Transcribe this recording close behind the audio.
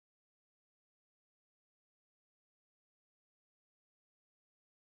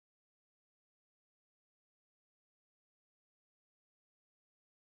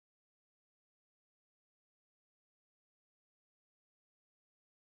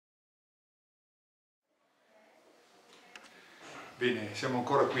Bene, siamo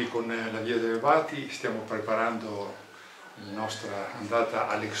ancora qui con la Via degli Abati, stiamo preparando la nostra andata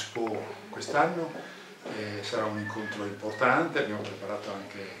all'Expo quest'anno, sarà un incontro importante, abbiamo preparato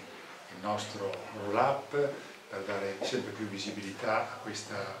anche il nostro roll-up per dare sempre più visibilità a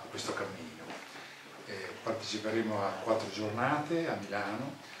questo cammino. Parteciperemo a 4 giornate a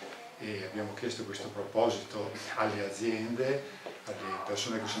Milano e abbiamo chiesto a questo proposito alle aziende, alle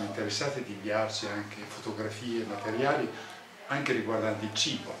persone che sono interessate di inviarci anche fotografie e materiali anche riguardanti il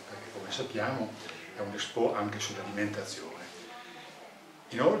cibo, perché come sappiamo è un expo anche sull'alimentazione.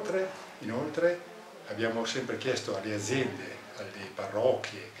 Inoltre abbiamo sempre chiesto alle aziende, alle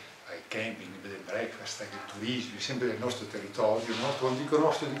parrocchie, ai camping, bed and breakfast, ai turismi, sempre del nostro territorio, non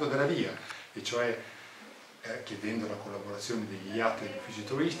dico della via, e cioè chiedendo la collaborazione degli IAT e degli uffici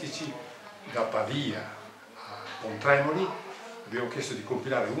turistici, da Pavia a Pontremoli, abbiamo chiesto di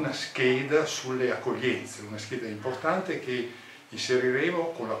compilare una scheda sulle accoglienze, una scheda importante che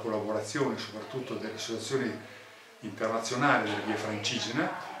inseriremo con la collaborazione soprattutto delle associazioni internazionali della Via Francigena,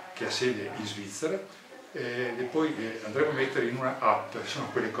 che ha sede in Svizzera, e poi andremo a mettere in una app, sono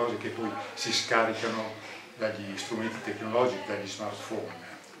quelle cose che poi si scaricano dagli strumenti tecnologici, dagli smartphone.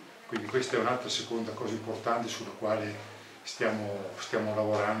 Quindi questa è un'altra seconda cosa importante sulla quale stiamo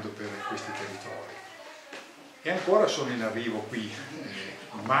lavorando per questi territori. E ancora sono in arrivo qui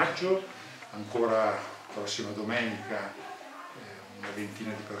in maggio, ancora prossima domenica una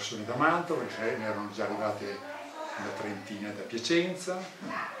ventina di persone da Mantova, ne erano già arrivate una trentina da Piacenza,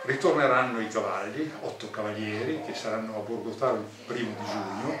 ritorneranno i cavalli, 8 cavalieri che saranno a Borgo Taro il 1° di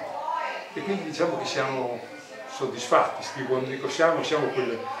giugno e quindi diciamo che siamo soddisfatti, quando dico siamo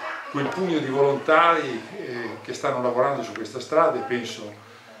quel pugno di volontari che stanno lavorando su questa strada, e penso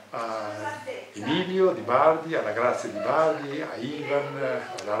a Emilio Di Bardi, alla Grazia Di Bardi, a Ivan,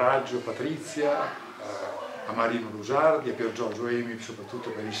 alla Raggio Patrizia, a Marino Lusardi, a Pier Giorgio Emi soprattutto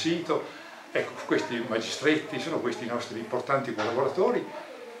per il sito. Ecco, questi magistretti sono questi nostri importanti collaboratori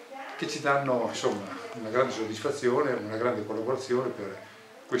che ci danno insomma una grande soddisfazione, una grande collaborazione per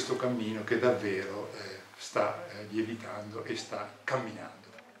questo cammino che davvero sta lievitando e sta camminando.